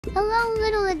Hello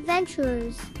little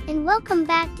adventurers, and welcome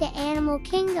back to Animal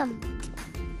Kingdom.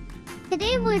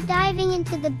 Today we're diving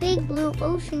into the big blue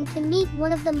ocean to meet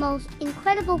one of the most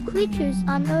incredible creatures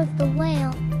on Earth, the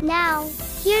whale. Now,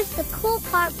 here's the cool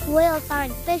part, whales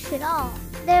aren't fish at all.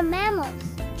 They're mammals.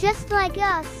 Just like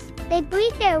us, they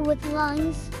breathe air with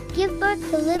lungs, give birth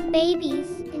to live babies,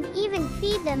 and even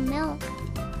feed them milk.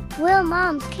 Whale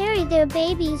moms carry their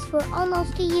babies for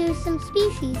almost a year, some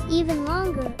species even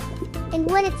longer. And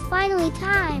when it's finally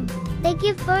time, they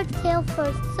give birth tail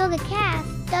first so the calf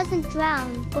doesn't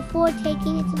drown before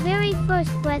taking its very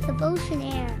first breath of ocean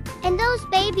air. And those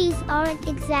babies aren't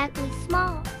exactly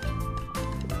small.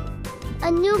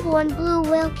 A newborn blue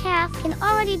whale calf can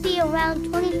already be around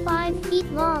 25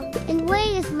 feet long and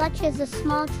weigh as much as a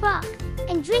small truck,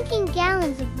 and drinking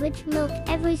gallons of rich milk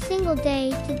every single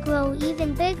day to grow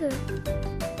even bigger.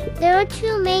 There are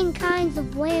two main kinds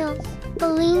of whales.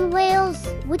 Baleen whales,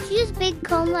 which use big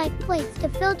comb-like plates to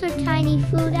filter tiny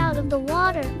food out of the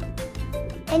water.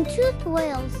 And toothed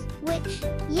whales, which,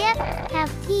 yep,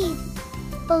 have teeth.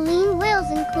 Baleen whales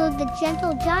include the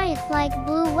gentle giants like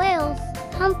blue whales,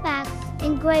 humpbacks,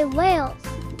 and gray whales.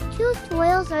 Toothed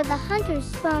whales are the hunter's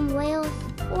sperm whales,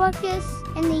 orcas,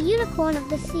 and the unicorn of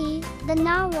the sea, the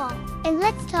narwhal. And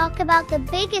let's talk about the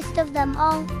biggest of them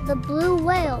all, the blue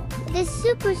whale. This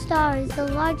superstar is the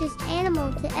largest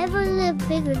animal to ever live,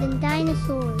 bigger than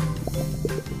dinosaurs.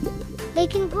 They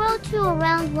can grow to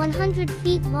around 100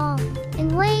 feet long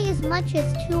and weigh as much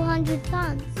as 200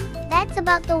 tons. That's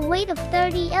about the weight of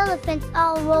 30 elephants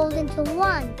all rolled into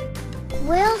one.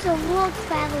 Whales are world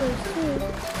travelers too.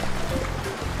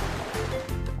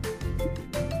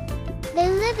 They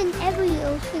live in every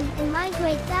ocean and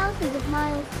migrate thousands of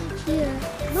miles each year,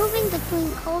 moving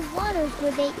between cold waters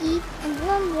where they eat and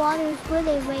warm waters where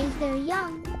they raise their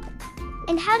young.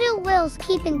 And how do whales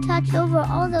keep in touch over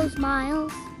all those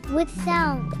miles? With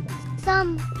sound.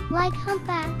 Some, like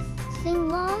humpbacks, sing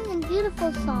long and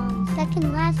beautiful songs that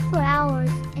can last for hours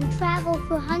and travel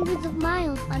for hundreds of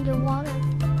miles underwater.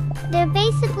 They're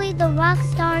basically the rock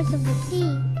stars of the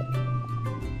sea.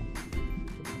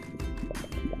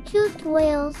 Toothed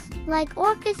whales, like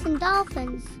orcas and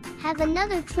dolphins, have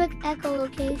another trick,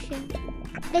 echolocation.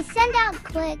 They send out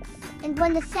clicks, and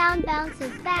when the sound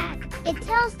bounces back, it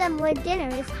tells them where dinner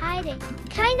is hiding,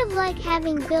 kind of like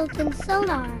having built-in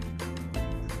sonar.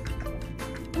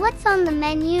 What's on the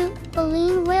menu?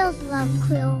 Baleen whales love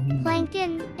krill,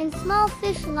 plankton, and small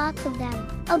fish, lots of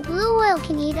them. A blue whale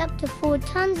can eat up to 4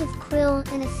 tons of krill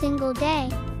in a single day.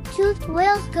 Toothed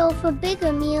whales go for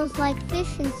bigger meals like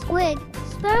fish and squid.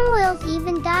 Sperm whales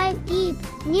even dive deep,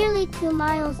 nearly 2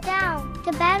 miles down,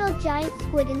 to battle giant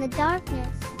squid in the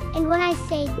darkness. And when I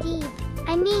say deep,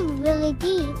 I mean really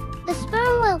deep. The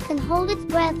sperm whale can hold its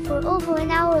breath for over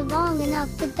an hour, long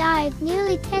enough to dive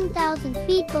nearly 10,000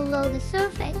 feet below the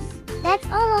surface. That's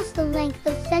almost the length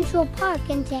of Central Park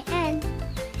end to end.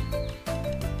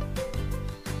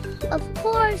 Of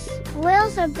course,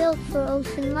 whales are built for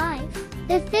ocean life.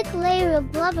 Their thick layer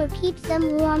of blubber keeps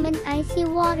them warm in icy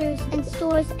waters and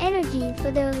stores energy for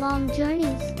their long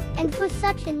journeys. And for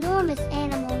such enormous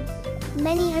animals,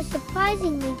 many are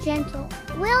surprisingly gentle.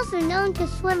 Whales are known to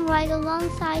swim right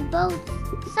alongside boats,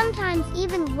 sometimes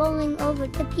even rolling over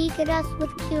to peek at us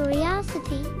with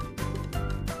curiosity.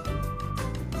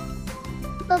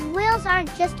 But whales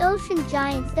aren't just ocean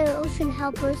giants, they're ocean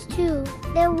helpers too.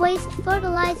 Their waste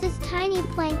fertilizes tiny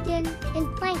plankton,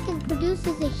 and plankton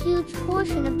produces a huge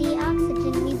portion of the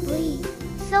oxygen we breathe.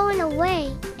 So in a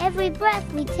way, every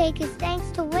breath we take is thanks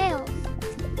to whales.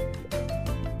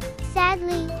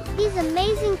 Sadly, these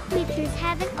amazing creatures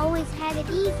haven't always had it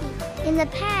easy. In the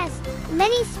past,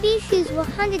 many species were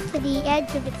hunted to the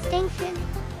edge of extinction.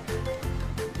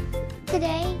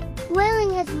 Today,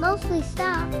 whaling has mostly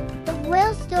stopped, but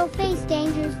whales still face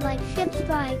dangers like ship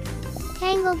strikes,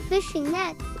 tangled fishing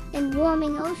nets, and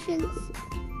warming oceans.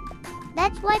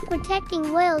 That's why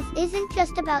protecting whales isn't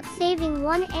just about saving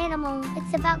one animal,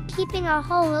 it's about keeping our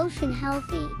whole ocean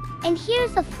healthy. And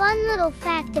here's a fun little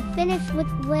fact to finish with: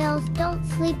 whales don't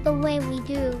sleep the way we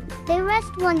do. They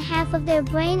rest one half of their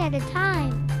brain at a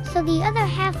time, so the other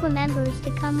half remembers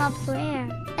to come up for air.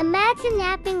 Imagine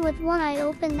napping with one eye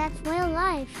open, that's whale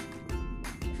life.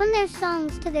 From their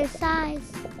songs to their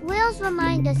sighs, whales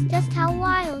remind us just how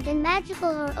wild and magical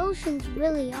our oceans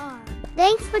really are.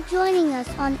 Thanks for joining us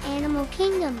on Animal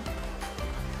Kingdom.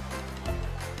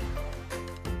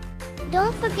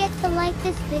 Don't forget to like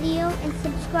this video and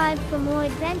subscribe for more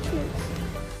adventures.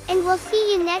 And we'll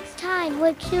see you next time,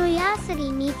 where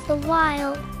curiosity meets the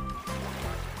wild.